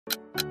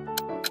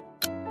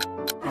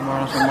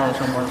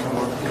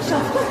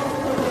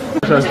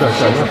是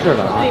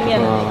的，对面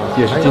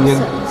也是今天，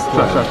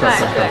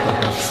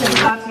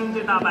嘉兴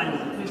这大半年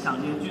最想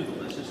念剧组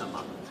的是什么？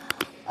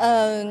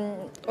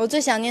我最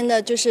想念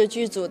的就是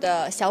剧组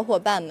的小伙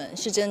伴们，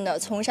是真的，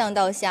从上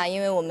到下，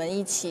因为我们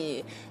一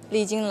起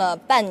历经了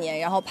半年，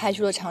然后拍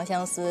出了《长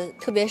相思》，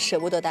特别舍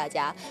不得大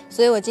家，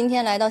所以我今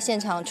天来到现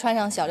场，穿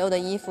上小六的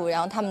衣服，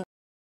然后他们。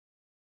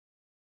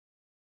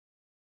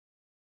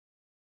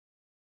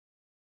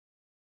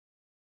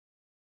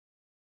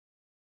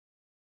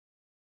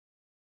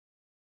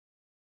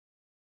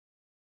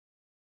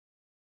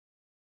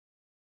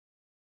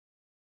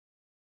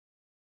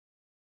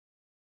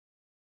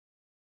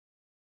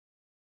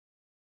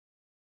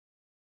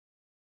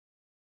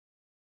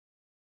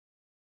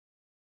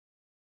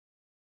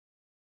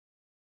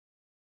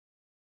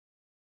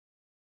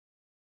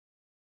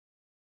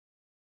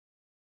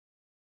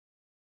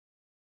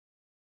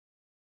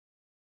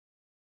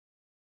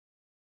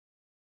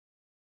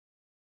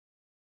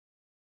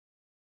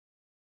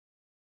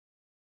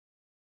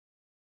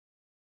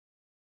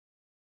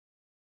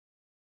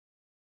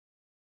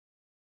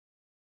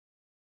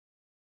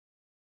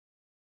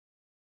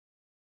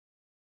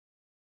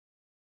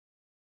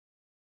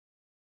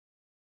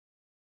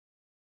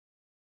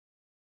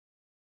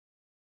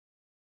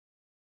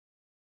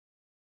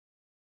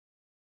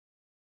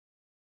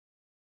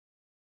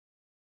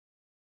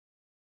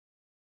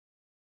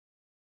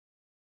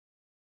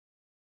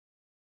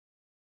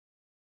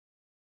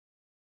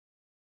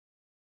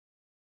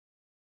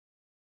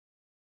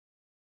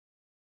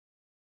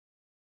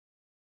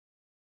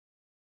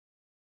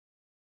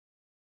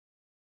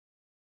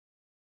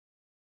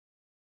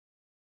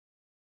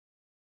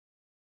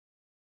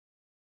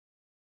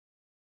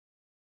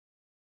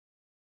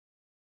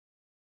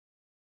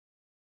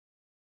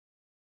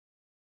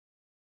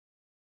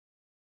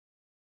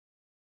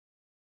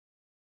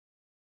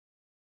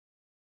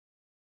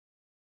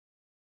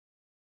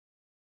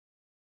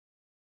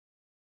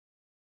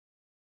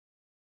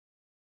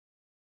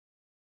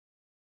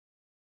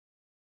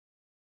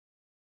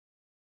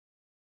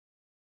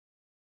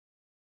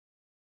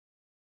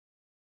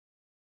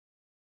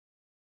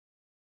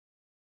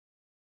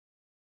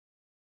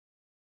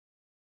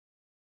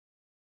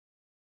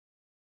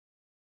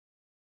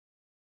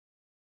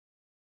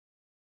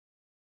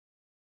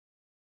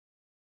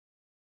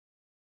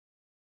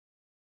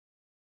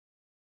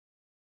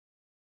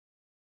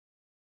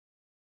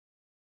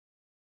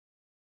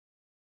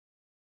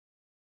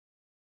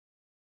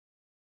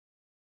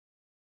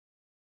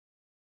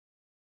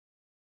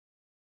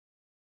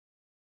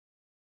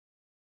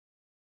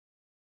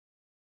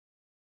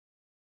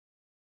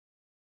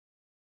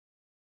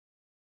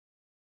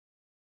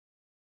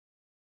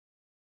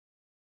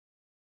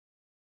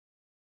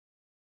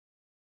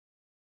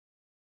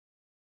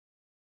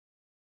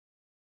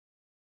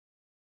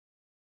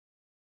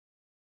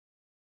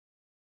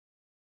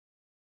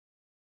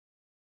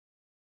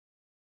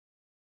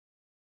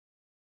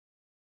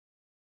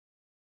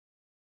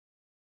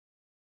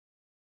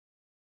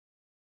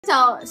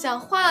想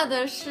画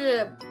的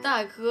是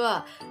大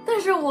哥，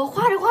但是我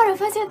画着画着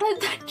发现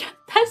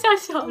他像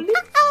小绿。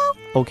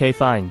OK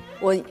fine。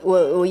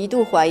我一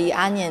度怀疑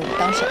阿念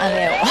当时暗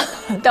恋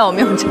我，但我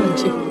没有证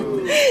据，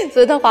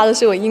所以他画的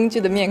是我英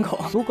俊的面孔。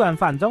不管，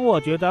反正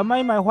我觉得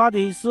妹妹画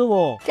的是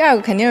我。第二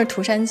个肯定是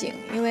涂山璟，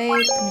因为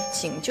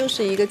璟就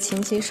是一个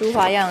琴棋书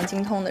画样样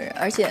精通的人，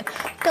而且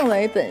邓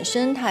为本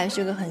身他也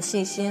是个很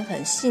细心、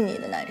很细腻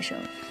的男生，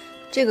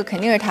这个肯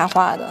定是他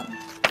画的。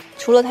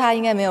除了他，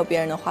应该没有别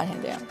人能画成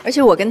这样。而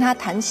且我跟他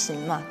弹琴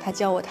嘛，他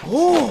教我弹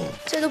琴，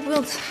这都不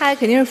用猜，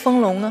肯定是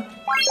风龙啊，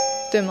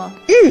对吗？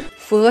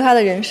符合他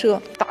的人设。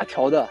大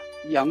条的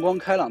阳光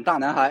开朗大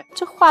男孩。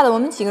这画的我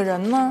们几个人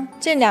吗？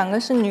这两个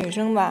是女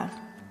生吧？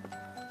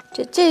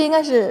这应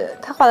该是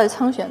他画的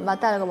苍玄吧，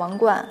戴了个王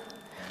冠。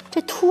这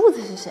秃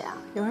子是谁啊？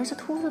有人是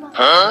秃子吗？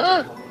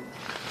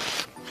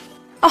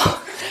哦，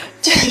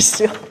这是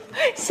蛇，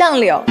相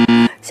柳，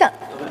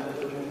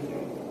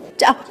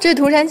这是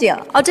涂山璟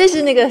哦，这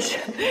是那个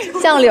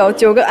相柳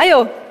9个，哎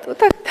呦，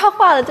他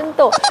画的真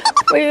逗，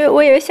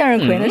我以为向日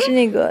葵呢，是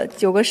那个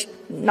9个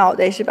脑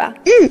袋是吧？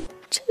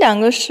这两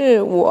个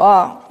是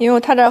我，因为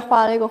他这儿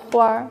画了一个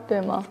花儿，对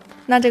吗？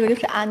那这个就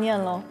是阿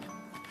念喽。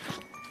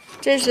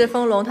这是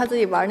风龙，他自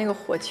己玩那个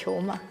火球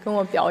嘛，跟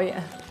我表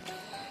演。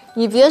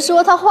你别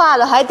说他画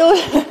的他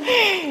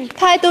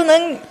还都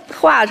能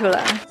画出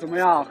来。怎么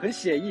样，很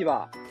写意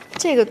吧？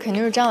这个肯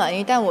定是张晚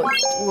意，但我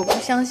不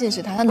相信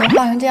是他能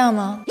画成这样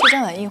吗？是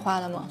张晚意画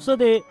的吗？是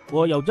的，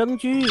我有证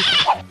据。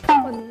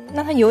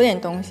那他有点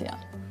东西啊，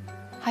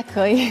还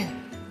可以。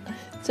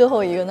最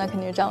后一个那肯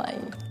定是张晚意。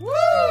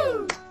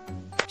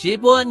直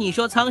播你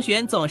说苍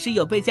玄总是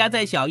有被夹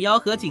在小腰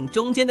和颈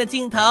中间的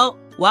镜头，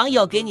网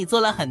友给你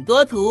做了很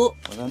多图。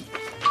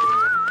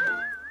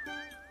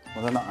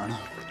我在哪儿呢？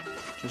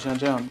就像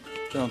这样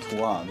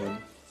涂啊，就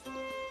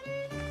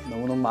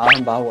能不能麻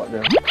烦把我这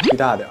P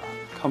大点，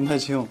看不太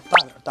清，大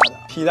点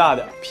 ，P 大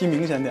点，P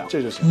明显点，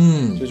这就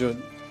行，这就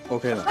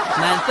OK 了。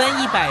满分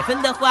100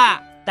分的话，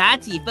打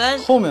几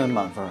分？后面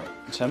满分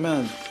前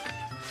面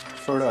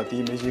分有点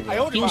低，没及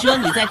格。听说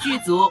你在剧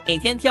组每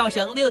天跳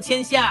绳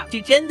6000下，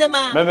是真的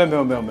吗？没有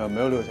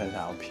6000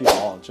下，我屁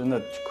哦，真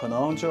的可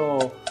能就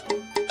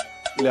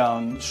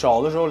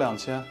少的时候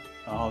2000，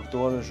然后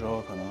多的时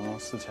候可能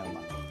4000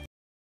吧。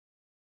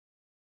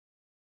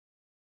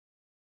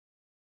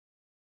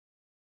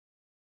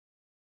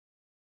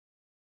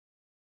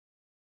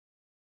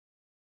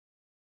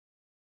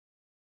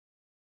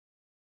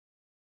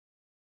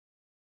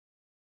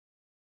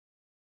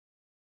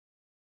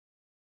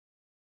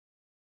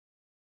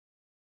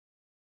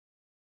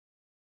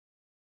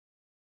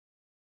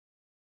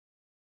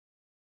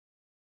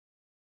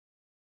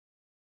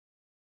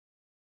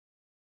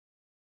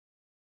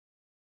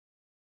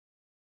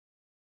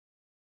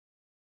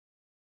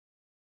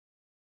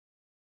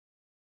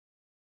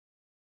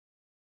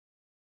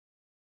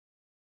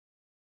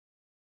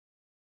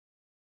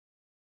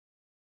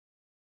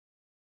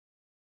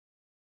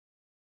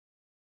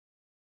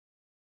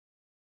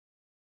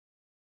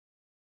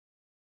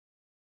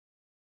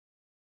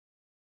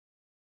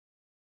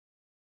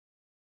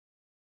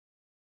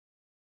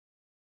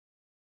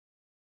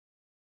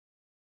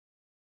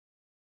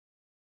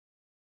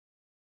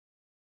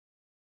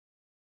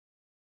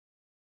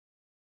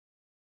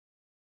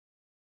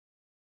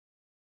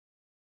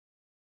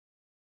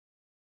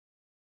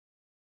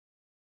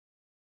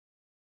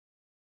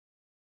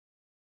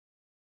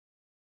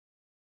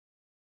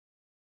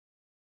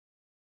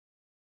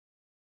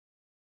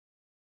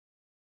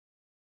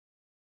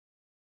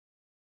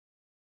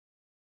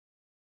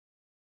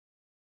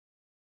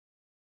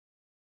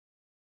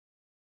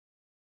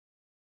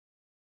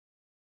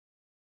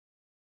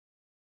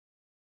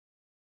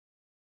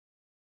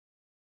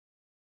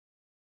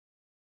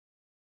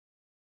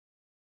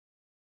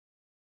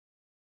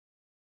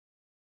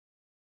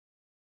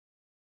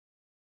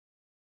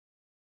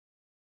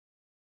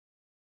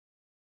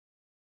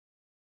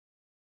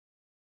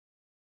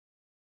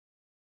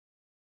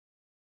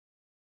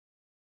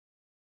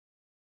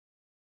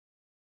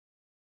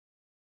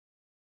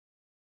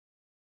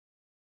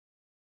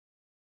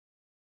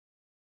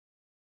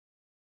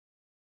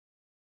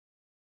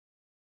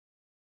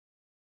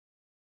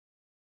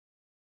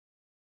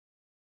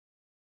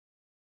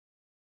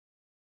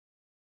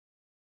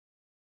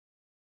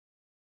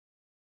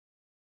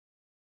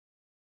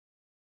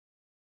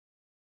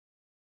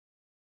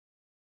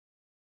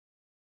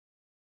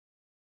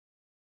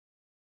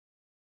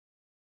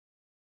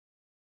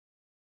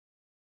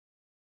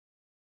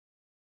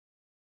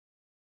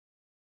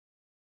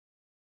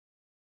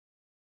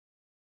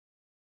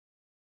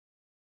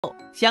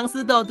相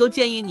思豆都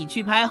建议你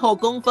去拍《后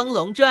宫风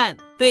龙传》，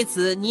对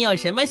此你有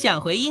什么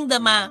想回应的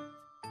吗？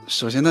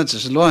首先那只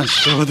是乱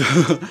说的，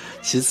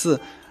其次，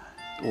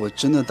我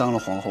真的当了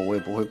皇后，我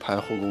也不会拍《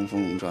后宫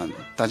风龙传》的。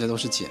大家都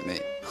是姐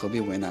妹，何必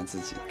为难自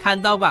己？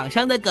看到网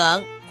上的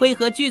梗，会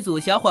和剧组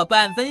小伙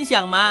伴分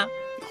享吗？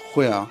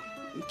会啊，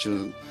就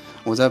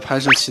我在拍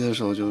摄期的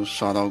时候就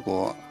刷到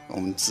过我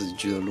们自己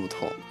剧的路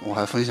透，我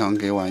还分享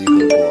给婉一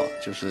哥过，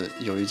就是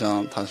有一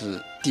张他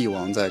是帝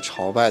王在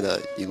朝拜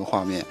的一个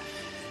画面，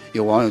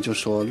有网友就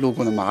说路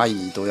过的蚂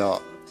蚁都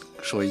要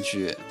说一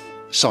句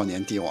少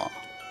年帝王，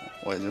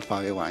我就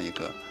发给婉一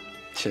哥，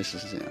确实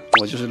是这样，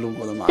我就是路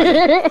过的蚂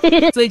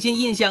蚁。最近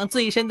印象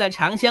最深的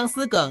长相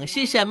思梗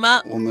是什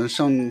么？我们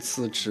上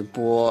次直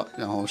播，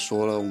然后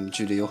说了我们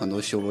剧里有很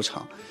多修罗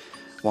场，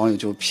网友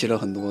就 P 了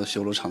很多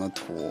修罗场的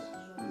图，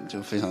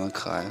就非常的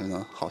可爱，非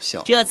常好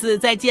笑。这次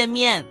再见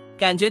面，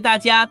感觉大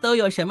家都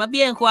有什么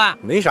变化？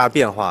没啥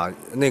变化，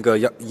那个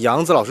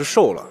杨子老师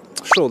瘦了，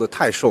瘦的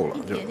太瘦了，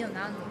就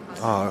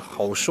啊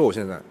好瘦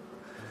现在。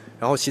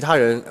然后其他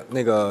人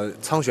那个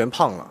苍玄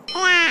胖了，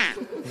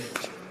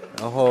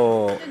然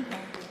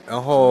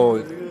后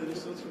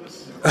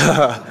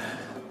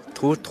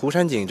涂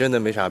山璟真的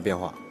没啥变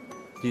化，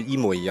就一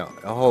模一样。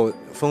然后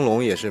风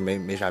龙也是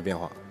没啥变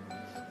化，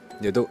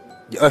也都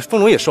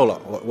风龙也瘦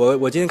了。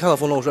我今天看到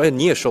风龙，我说哎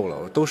你也瘦了，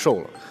我都瘦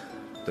了。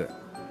对，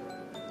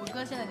我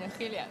哥现在已经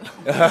黑脸了。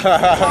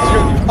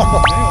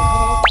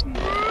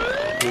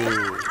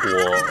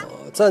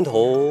我赞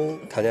同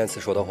谭健次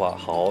说的话。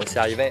好，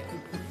下一位。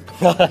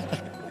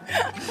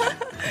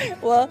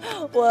我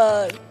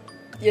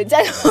也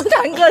赞同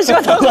谭哥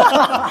说的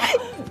话。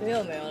没有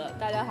了，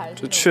大家还是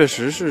就确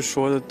实是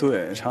说的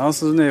对。长相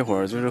思那会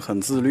儿就是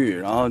很自律，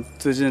然后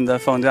最近在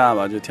放假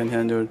吧，就天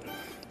天就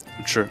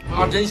吃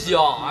啊，真香！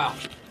哎呀，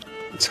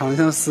长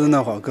相思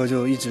那会儿哥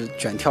就一直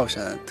卷跳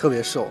绳，特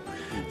别瘦，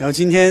然后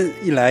今天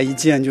一来一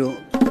见就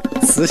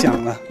慈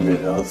祥了，比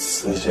较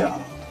慈祥。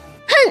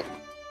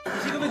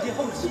这个问题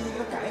后期你给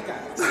他改一改，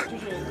就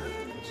是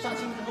上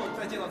新之后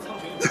再见到苍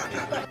玄。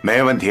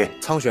没问题。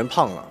苍玄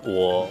胖了，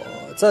我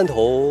赞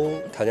同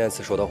谭健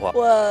次说的话。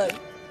我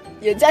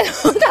也赞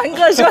同谭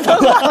哥说的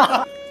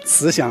话。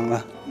慈祥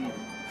了。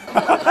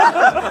就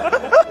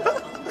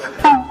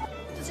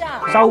这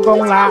样。收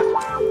工啦。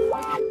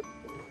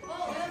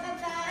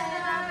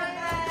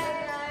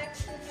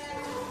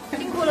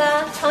辛苦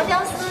了，长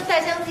相思，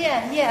再相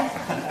见，耶。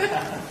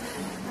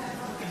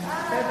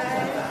拜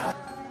拜。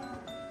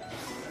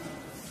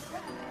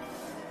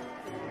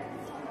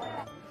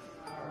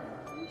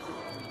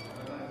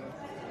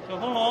小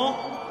风龙。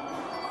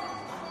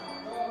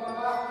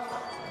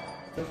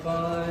拜拜，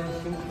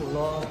辛苦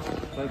了，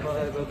拜拜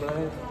拜拜。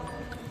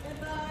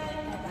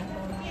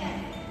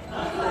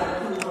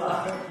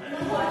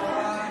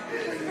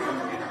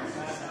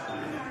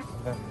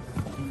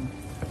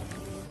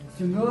景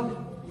哥，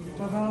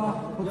拜拜了，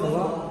我走了，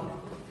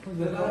我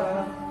走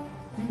了，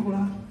辛苦了。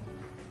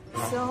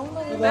行，那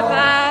就拜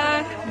拜。